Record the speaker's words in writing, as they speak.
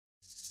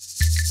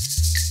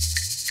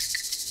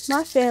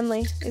My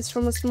family is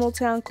from a small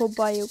town called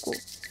Baryulgil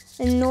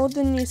in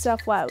northern New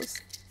South Wales.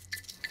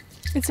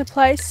 It's a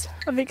place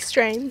of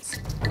extremes.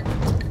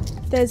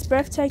 There's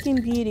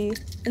breathtaking beauty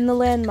in the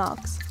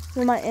landmarks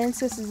where my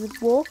ancestors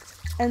have walked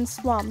and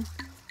swum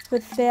for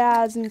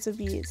thousands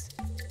of years.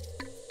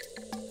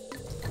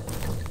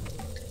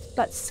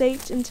 But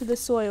seeped into the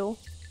soil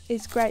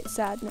is great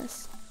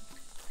sadness.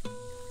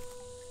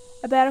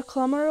 About a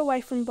kilometre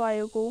away from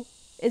Baryulgil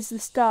is the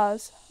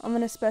scars of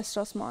an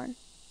asbestos mine.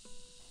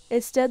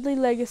 Its deadly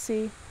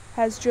legacy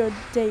has drilled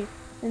deep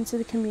into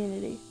the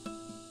community.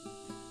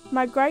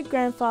 My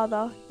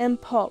great-grandfather and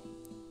Pop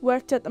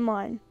worked at the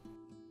mine.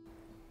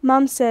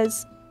 Mum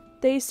says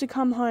they used to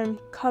come home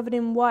covered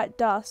in white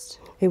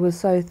dust. It was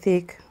so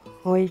thick,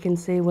 all you can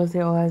see was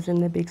their eyes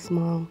and their big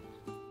smile.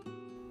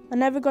 I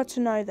never got to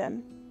know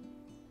them.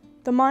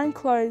 The mine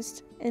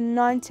closed in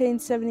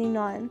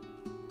 1979.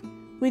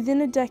 Within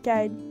a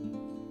decade,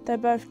 they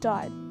both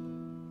died.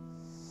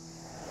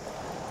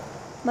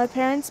 My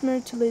parents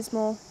moved to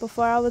Lismore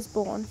before I was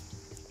born.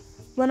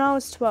 When I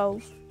was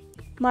 12,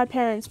 my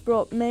parents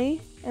brought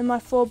me and my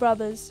 4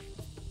 brothers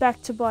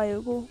back to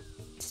Baryulgil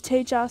to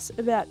teach us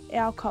about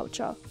our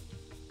culture.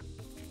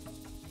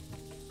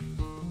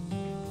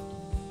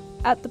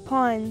 At the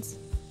Pines,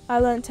 I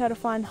learnt how to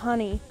find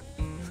honey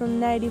from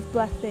native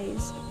black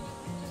bees.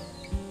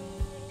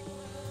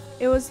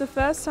 It was the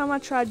first time I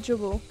tried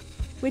jubble,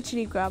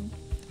 witchetty grub.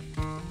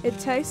 It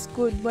tastes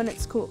good when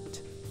it's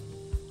cooked.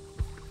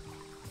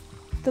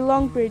 The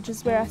Long Bridge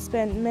is where I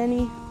spent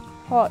many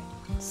hot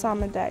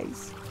summer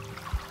days.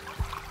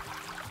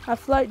 I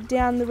float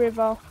down the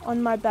river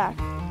on my back,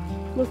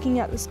 looking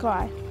at the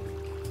sky.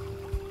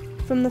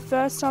 From the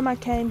first time I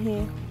came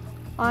here,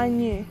 I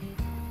knew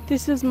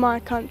this is my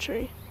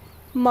country,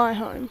 my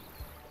home.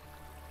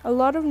 A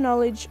lot of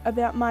knowledge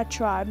about my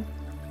tribe,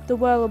 the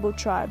Baryulgil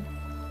tribe,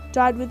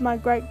 died with my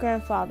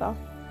great-grandfather.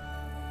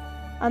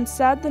 I'm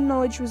sad the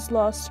knowledge was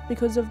lost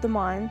because of the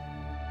mine,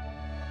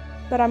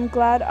 but I'm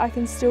glad I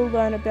can still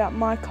learn about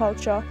my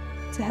culture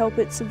to help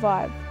it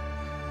survive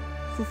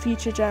for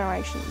future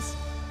generations.